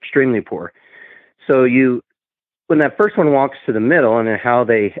 extremely poor. So when that first one walks to the middle and then how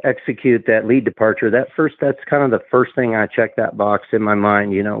they execute that lead departure, that's kind of the first thing I check that box in my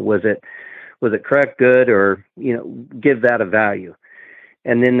mind. Was it correct, good, or, give that a value.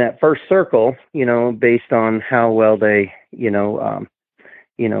 And then that first circle, based on how well they,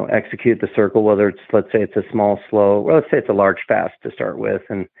 execute the circle, whether it's, let's say it's a small, slow, or let's say it's a large, fast to start with.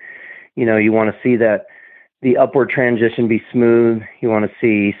 And, you want to see that the upward transition be smooth. You want to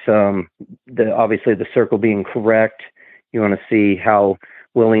see obviously the circle being correct. You want to see how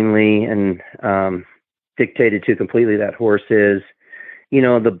willingly and dictated to completely that horse is,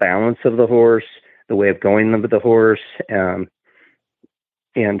 the balance of the horse, the way of going of the horse,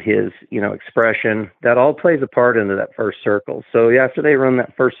 and his, expression. That all plays a part into that first circle. So after they run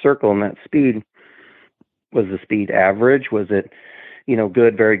that first circle and that speed, was the speed average? Was it,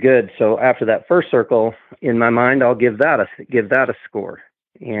 good, very good? So after that first circle, in my mind, I'll give that a score.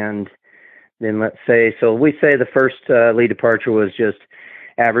 And then we say the first lead departure was just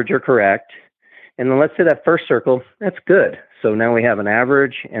average or correct. And then let's say that first circle, that's good. So now we have an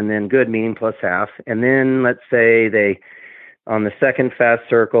average and then good, meaning plus half. And then let's say on the second fast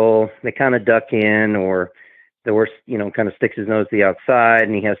circle, they kind of duck in, or the horse, kind of sticks his nose to the outside,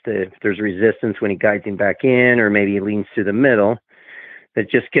 and if there's resistance when he guides him back in, or maybe he leans to the middle. That's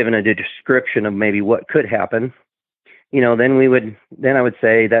just given a description of maybe what could happen. Then I would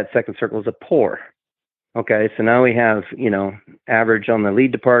say that second circle is a poor. Okay, so now we have, average on the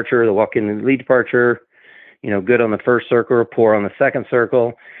lead departure, the walk in the lead departure, good on the first circle, or poor on the second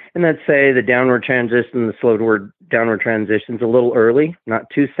circle. And let's say the downward transition, the slow downward transition is a little early, not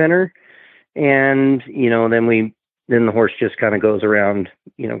too center. And, then the horse just kind of goes around,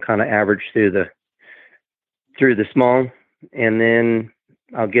 kind of average through the small. And then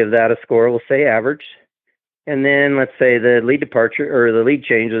I'll give that a score. We'll say average. And then let's say the lead departure or the lead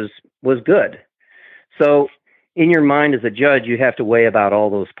change was good. So in your mind as a judge, you have to weigh about all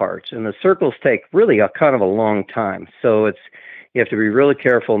those parts. And the circles take really a kind of a long time. So you have to be really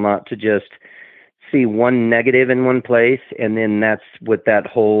careful not to just see one negative in one place, and then that's what that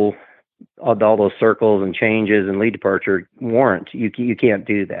whole, all those circles and changes and lead departure warrant. You can't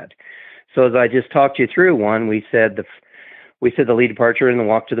do that. So as I just talked you through one, we said the lead departure and the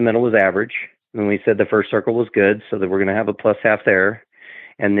walk to the middle was average. And we said the first circle was good, so that we're going to have a plus half there.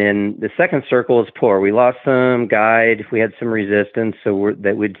 And then the second circle is poor. We lost some guide. We had some resistance, so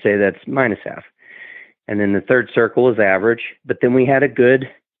that we'd say that's minus half. And then the third circle is average, but then we had a good,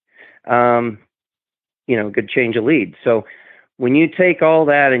 good change of lead. So when you take all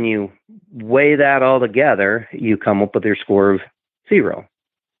that and you weigh that all together, you come up with your score of 0,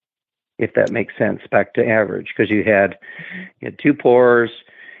 if that makes sense, back to average, because you had 2 poors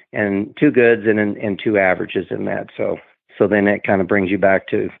and 2 goods and 2 averages in that. So then it kind of brings you back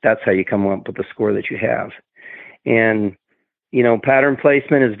to, that's how you come up with the score that you have. And, pattern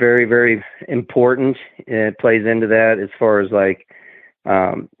placement is very, very important. It plays into that as far as when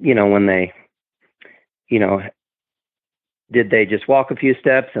they, did they just walk a few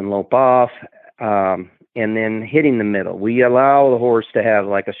steps and lope off, and then hitting the middle. We allow the horse to have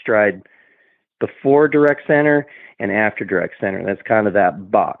like a stride before direct center and after direct center. That's kind of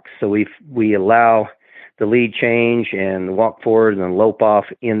that box. So we allow the lead change and walk forward and then lope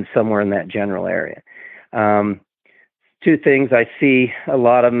off in somewhere in that general area. 2 things I see a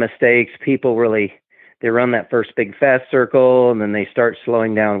lot of mistakes. People they run that first big fast circle and then they start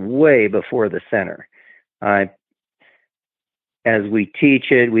slowing down way before the center. As we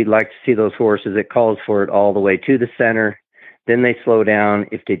teach it, we'd like to see those horses, it calls for it all the way to the center. Then they slow down.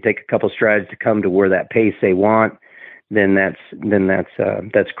 If they take a couple strides to come to where that pace they want, then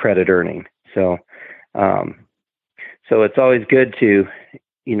that's credit earning. So it's always good to,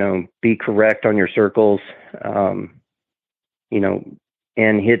 be correct on your circles,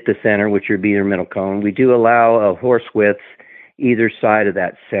 and hit the center, which would be your middle cone. We do allow a horse width either side of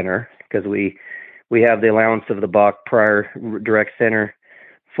that center because we have the allowance of the balk prior direct center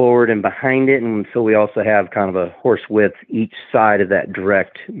forward and behind it. And so we also have kind of a horse width each side of that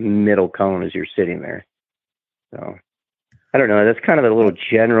direct middle cone as you're sitting there. So I don't know. That's kind of a little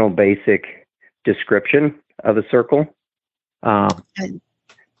general basic description of a circle.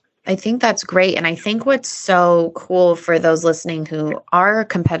 I think that's great. And I think what's so cool for those listening who are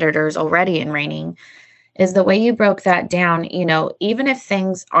competitors already in reining is the way you broke that down. Even if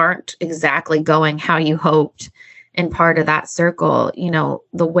things aren't exactly going how you hoped in part of that circle,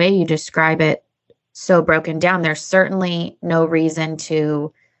 the way you describe it so broken down, there's certainly no reason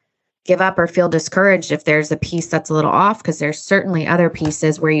to give up or feel discouraged if there's a piece that's a little off, because there's certainly other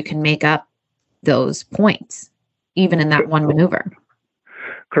pieces where you can make up those points, even in that one maneuver.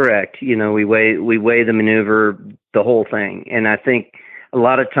 Correct. We weigh the maneuver, the whole thing. And I think a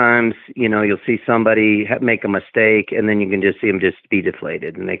lot of times, you'll see somebody make a mistake and then you can just see them just be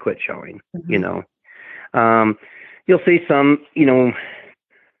deflated and they quit showing, You'll see some,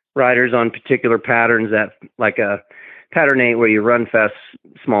 riders on particular patterns that like a pattern 8 where you run fast,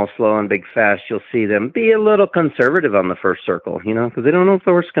 small, slow, and big fast. You'll see them be a little conservative on the first circle, because they don't know if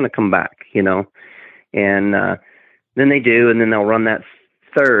the horse is going to come back, and then they do. And then they'll run that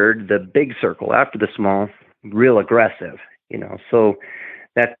third, the big circle after the small, real aggressive, so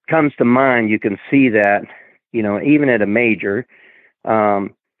that comes to mind. You can see that, even at a major,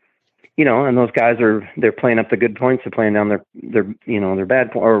 and those guys they're playing up the good points, they're playing down their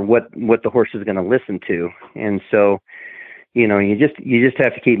bad or what the horse is going to listen to. And so, you just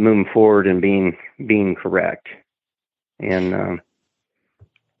have to keep moving forward and being correct. And,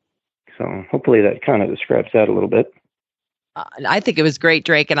 so hopefully that kind of describes that a little bit. I think it was great,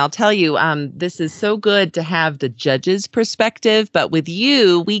 Drake. And I'll tell you, this is so good to have the judge's perspective. But with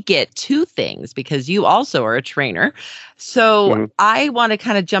you, we get two things because you also are a trainer. So I want to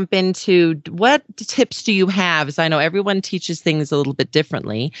kind of jump into what tips do you have? As I know everyone teaches things a little bit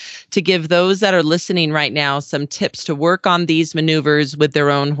differently, to give those that are listening right now some tips to work on these maneuvers with their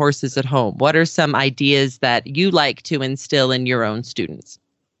own horses at home. What are some ideas that you like to instill in your own students?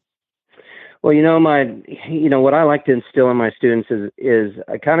 Well, what I like to instill in my students is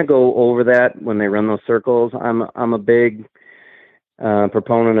I kind of go over that when they run those circles. I'm a big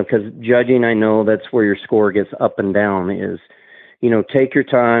proponent of, because judging, I know that's where your score gets up and down is, take your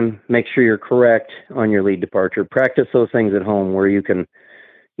time, make sure you're correct on your lead departure. Practice those things at home where you can,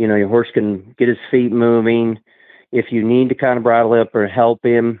 your horse can get his feet moving. If you need to kind of bridle up or help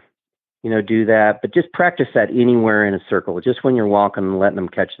him, do that, but just practice that anywhere in a circle, just when you're walking and letting them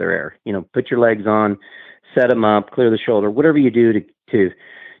catch their air, put your legs on, set them up, clear the shoulder, whatever you do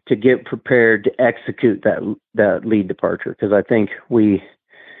to get prepared to execute that lead departure. Cause I think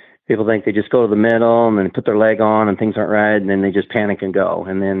people think they just go to the middle and then put their leg on and things aren't right. And then they just panic and go,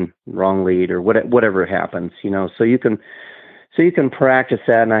 and then wrong lead or whatever happens, so you can practice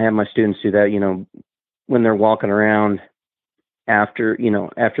that. And I have my students do that, when they're walking around, after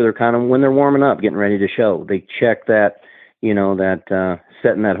they're kind of, when they're warming up, getting ready to show, they check that,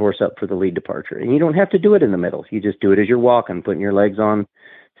 setting that horse up for the lead departure. And you don't have to do it in the middle. You just do it as you're walking, putting your legs on,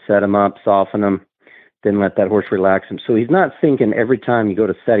 set him up, soften him, then let that horse relax him. So he's not thinking every time you go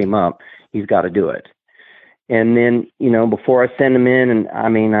to set him up, he's got to do it. And then, before I send him in, and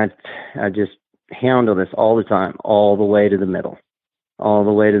I just hound on this all the time, all the way to the middle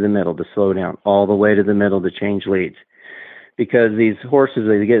to slow down, all the way to the middle to change leads. Because these horses,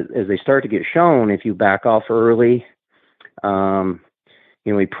 as they start to get shown, if you back off early,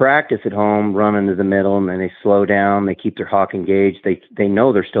 we practice at home, run into the middle, and then they slow down. They keep their hawk engaged. They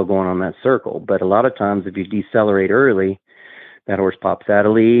know they're still going on that circle. But a lot of times, if you decelerate early, that horse pops out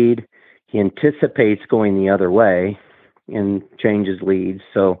of lead. He anticipates going the other way and changes leads.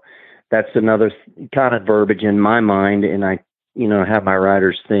 So that's another kind of verbiage in my mind, and I, have my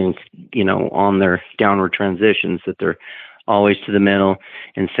riders think, on their downward transitions that they're always to the middle,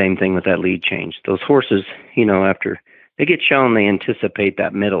 and same thing with that lead change. Those horses, after they get shown, they anticipate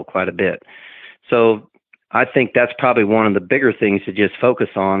that middle quite a bit. So I think that's probably one of the bigger things to just focus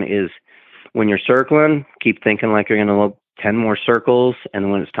on is when you're circling, keep thinking like you're going to look 10 more circles.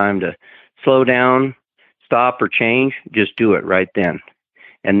 And when it's time to slow down, stop, or change, just do it right then.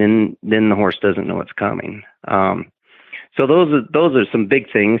 And then the horse doesn't know what's coming. So those are some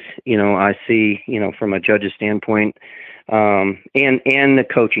big things, I see, from a judge's standpoint, and the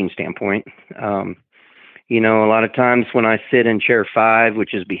coaching standpoint. A lot of times when I sit in chair 5,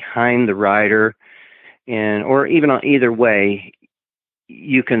 which is behind the rider, or even on either way,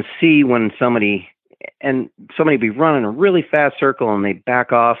 you can see when somebody be running a really fast circle and they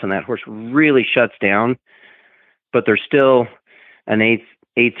back off and that horse really shuts down, but they're still an eighth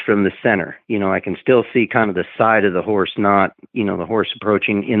from the center. I can still see kind of the side of the horse, not, the horse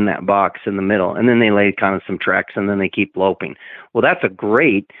approaching in that box in the middle. And then they lay kind of some tracks and then they keep loping. Well, that's a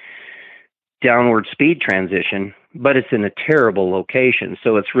great downward speed transition, but it's in a terrible location.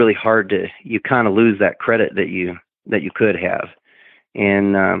 So it's really hard you kind of lose that credit that you could have.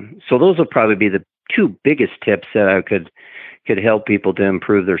 And so those will probably be the two biggest tips that I could help people to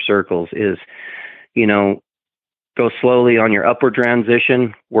improve their circles is, go slowly on your upward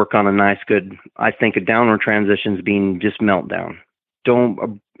transition, work on a nice, good, I think a downward transition is being just meltdown.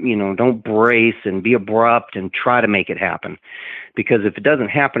 Don't brace and be abrupt and try to make it happen. Because if it doesn't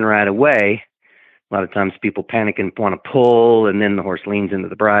happen right away, a lot of times people panic and want to pull, and then the horse leans into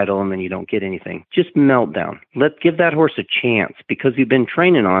the bridle, and then you don't get anything. Just meltdown. Give that horse a chance, because you've been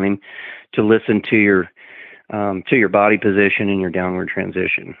training on him to listen to your body position and your downward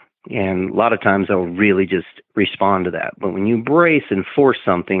transition. And a lot of times they'll really just respond to that. But when you brace and force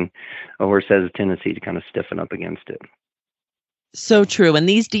something, a horse has a tendency to kind of stiffen up against it. So true. And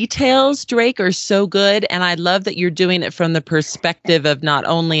these details, Drake, are so good. And I love that you're doing it from the perspective of not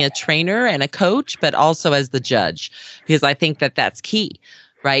only a trainer and a coach, but also as the judge, because I think that that's key,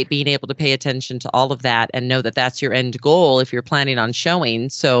 right? Being able to pay attention to all of that and know that that's your end goal if you're planning on showing.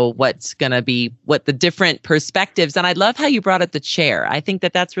 So what the different perspectives. And I love how you brought up the chair. I think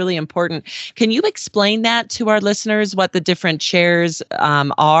that that's really important. Can you explain that to our listeners, what the different chairs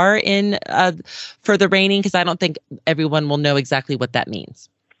are in for the reining? Because I don't think everyone will know exactly what that means.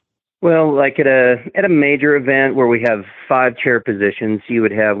 Well, like at a major event where we have 5 chair positions, you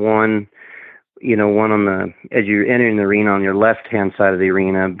would have one on as you're entering the arena on your left-hand side of the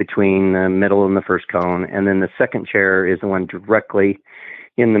arena between the middle and the first cone. And then the second chair is the one directly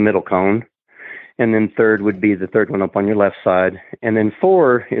in the middle cone. And then third would be the third one up on your left side. And then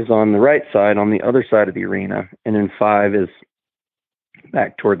 4 is on the right side, on the other side of the arena. And then 5 is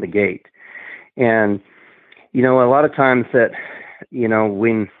back toward the gate. And, a lot of times that,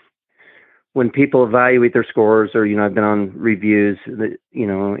 when people evaluate their scores, or, I've been on reviews that,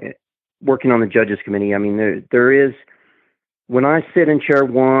 working on the judges committee, I mean, there is, when I sit in chair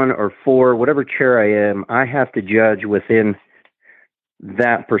 1 or 4, whatever chair I am, I have to judge within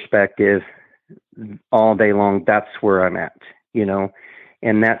that perspective all day long. That's where I'm at,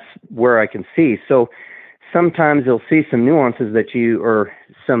 and that's where I can see. So sometimes you'll see some nuances that or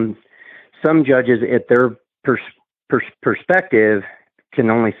some judges at their perspective can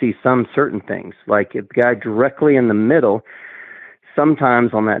only see some certain things. Like if the guy directly in the middle,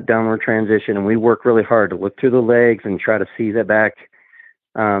 sometimes on that downward transition, and we work really hard to look through the legs and try to see the back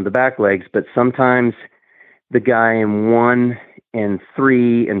legs, but sometimes the guy in 1 and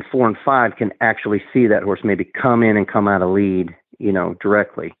 3 and 4 and 5 can actually see that horse maybe come in and come out of lead,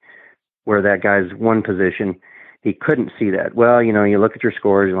 directly, where that guy's 1 position, he couldn't see that. Well, you look at your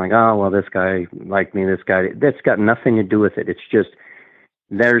scores, you're like, oh, well, this guy liked me, this guy, that's got nothing to do with it. It's just,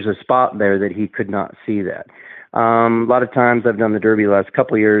 there's a spot there that he could not see that. A lot of times I've done the Derby the last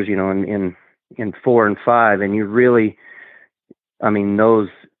couple of years, in 4 and 5, and you really,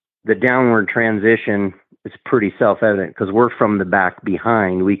 the downward transition is pretty self-evident because we're from the back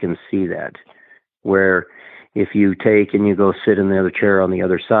behind. We can see that. Where if you take and you go sit in the other chair on the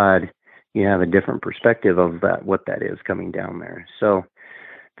other side, you have a different perspective of that, what that is coming down there. So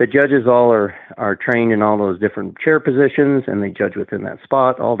the judges all are trained in all those different chair positions, and they judge within that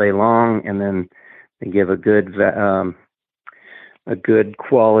spot all day long, and then they give a good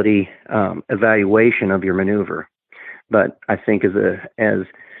quality evaluation of your maneuver. But I think as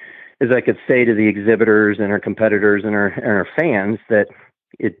I could say to the exhibitors and our competitors and our fans, that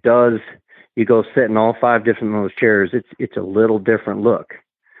it does. You go sit in all 5 different of those chairs. It's a little different look,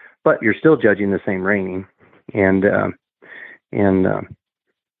 but you're still judging the same reining, and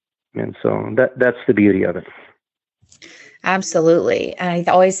so that's the beauty of it. Absolutely. And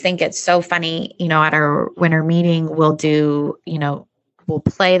I always think it's so funny, at our winter meeting, we'll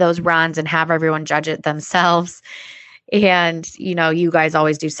play those runs and have everyone judge it themselves. And, you guys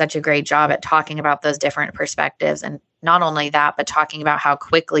always do such a great job at talking about those different perspectives. And not only that, but talking about how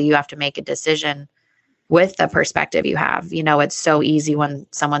quickly you have to make a decision with the perspective you have. It's so easy when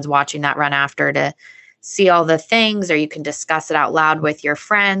someone's watching that run after to see all the things, or you can discuss it out loud with your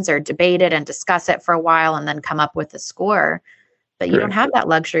friends or debate it and discuss it for a while and then come up with a score. But you don't have that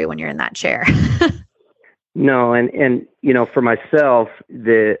luxury when you're in that chair. No. And, for myself,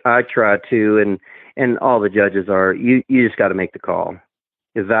 I try to, and all the judges are, you just got to make the call,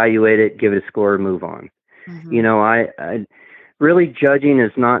 evaluate it, give it a score, move on. Mm-hmm. really judging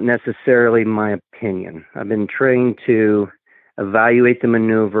is not necessarily my opinion. I've been trained to evaluate the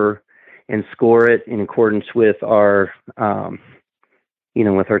maneuver and score it in accordance with our, with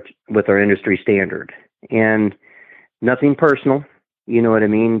our industry standard, and nothing personal. You know what I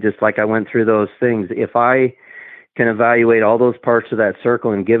mean? Just like I went through those things. If I can evaluate all those parts of that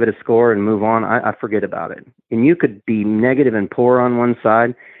circle and give it a score and move on, I forget about it. And you could be negative and poor on one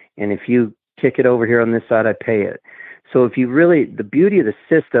side, and if you kick it over here on this side, I pay it. So if you really, the beauty of the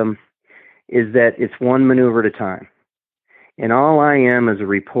system is that it's one maneuver at a time. And all I am is a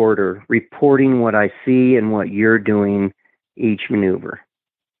reporter, reporting what I see and what you're doing each maneuver.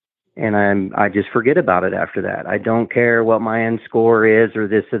 And I just forget about it after that. I don't care what my end score is or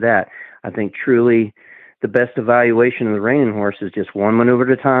this or that. I think truly the best evaluation of the reining horse is just one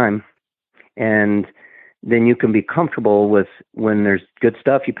maneuver at a time. And then you can be comfortable with when there's good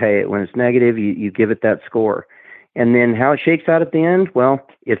stuff, you pay it. When it's negative, you give it that score. And then how it shakes out at the end, well,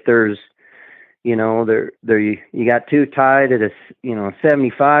 if there's, you got two tied at a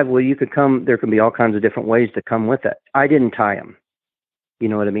 75, well, there can be all kinds of different ways to come with it. I didn't tie them. You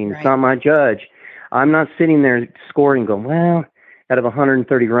know what I mean? Right. It's not my judge. I'm not sitting there scoring going, well, out of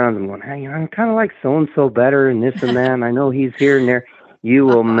 130 rounds, I'm going, hey, I'm kind of like so-and-so better and this and that, and I know he's here and there. You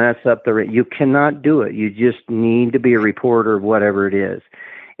will mess up you cannot do it. You just need to be a reporter of whatever it is.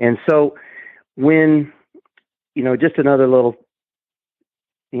 And so when, just another little,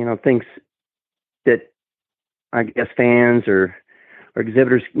 things that I guess fans or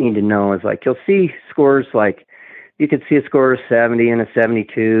exhibitors need to know is like, you'll see scores like, you could see a score of 70 and a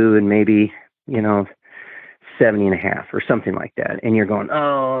 72 and maybe, 70 and a half or something like that. And you're going,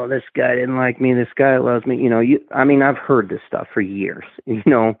 oh, this guy didn't like me. This guy loves me. I've heard this stuff for years,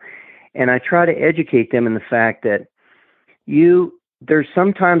 and I try to educate them in the fact that there's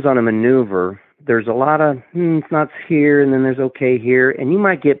sometimes on a maneuver, there's a lot of, it's not here. And then there's okay here. And you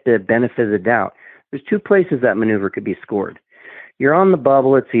might get the benefit of the doubt. There's two places that maneuver could be scored. You're on the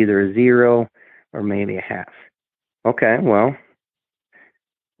bubble. It's either a 0 or maybe a half. Okay, well,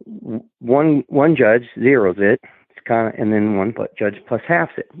 one judge zeros it. It's kind of, and then one judge plus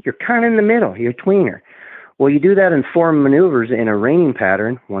halves it. You're kind of in the middle. You're a tweener. Well, you do that in 4 maneuvers in a reining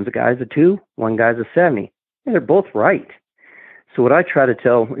pattern. One's a guy's a 2, one guy's a 70. And they're both right. So what I try to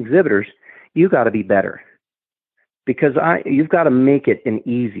tell exhibitors, you got to be better, because you've got to make it an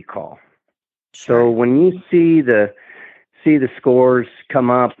easy call. Sure. So when you see the scores come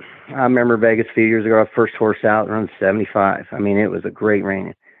up, I remember Vegas a few years ago, our first horse out around 75. I mean, it was a great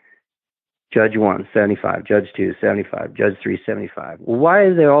reining. Judge 1, 75. Judge 2, 75. Judge 3, 75. Well, why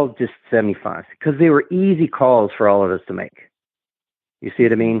are they all just 75? Because they were easy calls for all of us to make. You see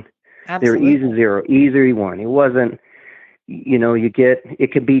what I mean? Absolutely. They were easy 0, easy 1. It wasn't,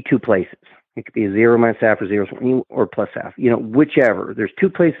 it could be 2 places. It could be a 0 minus half or 0 or plus half, whichever. There's 2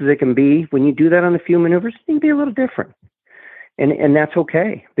 places it can be. When you do that on a few maneuvers, it can be a little different. And that's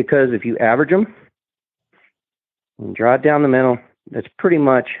okay, because if you average them and draw it down the middle, that's pretty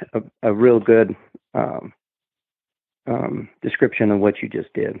much a real good description of what you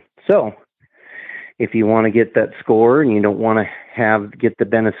just did. So if you want to get that score and you don't want to get the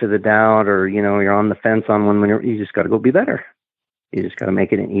benefit of the doubt, or, you're on the fence on one maneuver, you just got to go be better. You just got to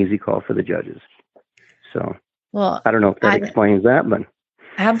make it an easy call for the judges. So, well, I don't know if that explains that, but.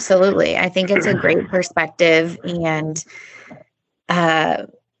 Absolutely. I think it's a great perspective and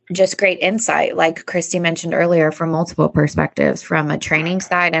just great insight, like Christy mentioned earlier, from multiple perspectives, from a training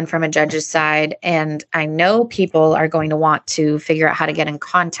side and from a judge's side. And I know people are going to want to figure out how to get in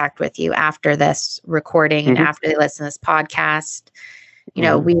contact with you after this recording and after they listen to this podcast.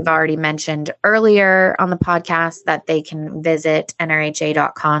 We've already mentioned earlier on the podcast that they can visit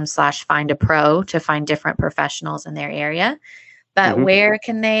nrha.com/findapro to find different professionals in their area. But where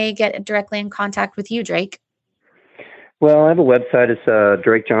can they get directly in contact with you, Drake? Well, I have a website. It's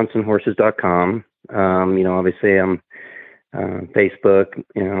DrakeJohnsonHorses.com. Obviously I'm Facebook,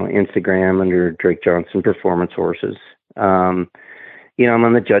 Instagram under Drake Johnson Performance Horses. I'm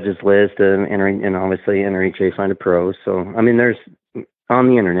on the judges list and obviously NRHA Find a Pro. So, there's on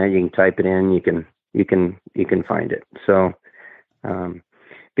the internet, you can type it in, you can find it. So,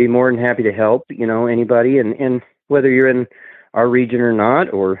 be more than happy to help, anybody, and whether you're in our region or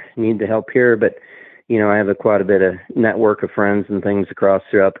not, or need the help here, but I have quite a bit of network of friends and things throughout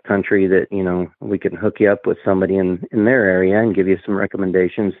the country that, we can hook you up with somebody in their area and give you some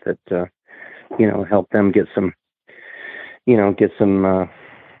recommendations that, help them get some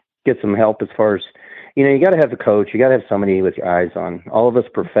help as far as, you got to have a coach, you got to have somebody with your eyes on. All of us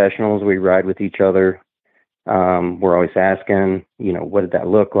professionals, we ride with each other. We're always asking, what did that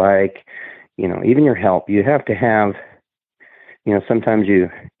look like? Even your help, you have to have sometimes you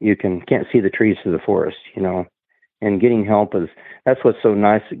can't see the trees through the forest, and getting help that's what's so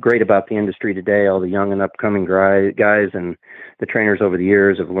great about the industry today. All the young and upcoming guys and the trainers over the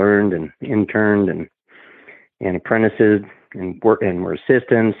years have learned and interned and apprenticed and were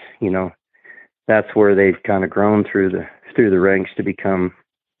assistants, that's where they've kind of grown through the ranks to become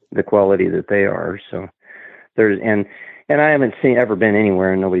the quality that they are. So and I haven't ever been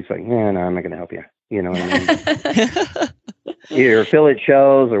anywhere and nobody's like, no, I'm not going to help you. You know what I mean? Either affiliate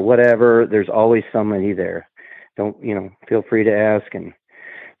shows or whatever, there's always somebody there. Don't, feel free to ask. And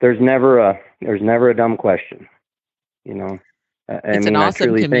there's never a dumb question, It's an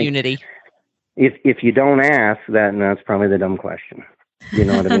awesome community. If you don't ask that, that's probably the dumb question. You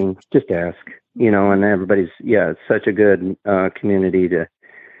know what I mean? Just ask, and everybody's, it's such a good community to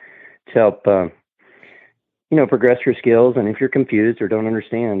help, progress your skills. And if you're confused or don't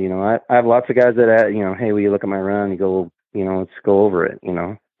understand, I have lots of guys that, hey, will you look at my run? You go, let's go over it,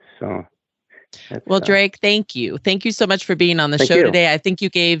 so. Well, Drake, thank you. Thank you so much for being on the show today. I think you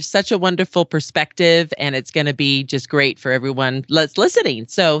gave such a wonderful perspective, and it's going to be just great for everyone listening.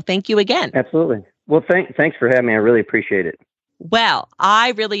 So thank you again. Absolutely. Well, thanks for having me. I really appreciate it. Well,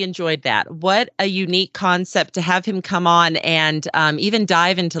 I really enjoyed that. What a unique concept to have him come on and even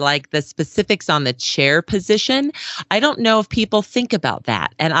dive into like the specifics on the chair position. I don't know if people think about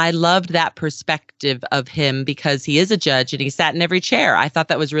that. And I loved that perspective of him because he is a judge and he sat in every chair. I thought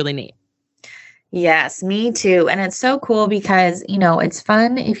that was really neat. Yes, me too. And it's so cool because, it's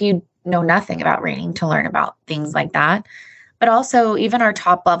fun if you know nothing about reining to learn about things like that. But also, even our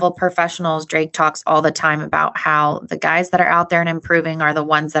top level professionals, Drake talks all the time about how the guys that are out there and improving are the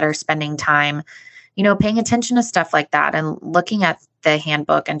ones that are spending time, paying attention to stuff like that and looking at the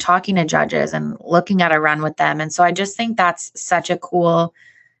handbook and talking to judges and looking at a run with them. And so I just think that's such a cool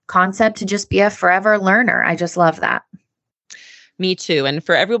concept to just be a forever learner. I just love that. Me too. And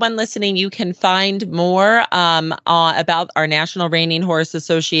for everyone listening, you can find more about our National Reining Horse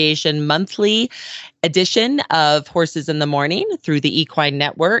Association monthly edition of Horses in the Morning through the Equine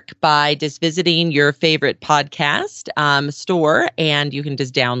Network by just visiting your favorite podcast store. And you can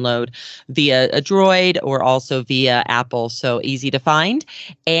just download via a Droid or also via Apple. So easy to find.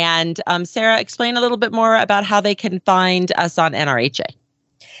 And Sarah, explain a little bit more about how they can find us on NRHA.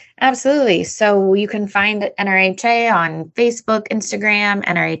 Absolutely. So you can find NRHA on Facebook, Instagram,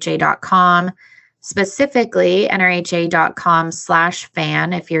 NRHA.com, specifically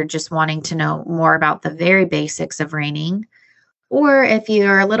NRHA.com/fan if you're just wanting to know more about the very basics of reining. Or if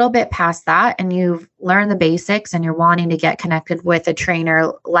you're a little bit past that and you've learned the basics and you're wanting to get connected with a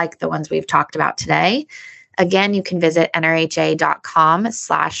trainer like the ones we've talked about today, again, you can visit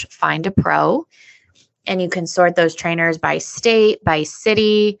NRHA.com/findapro. And you can sort those trainers by state, by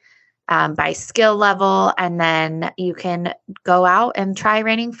city, by skill level, and then you can go out and try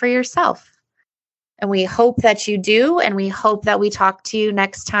reining for yourself. And we hope that you do, and we hope that we talk to you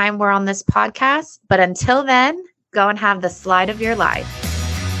next time we're on this podcast. But until then, go and have the slide of your life.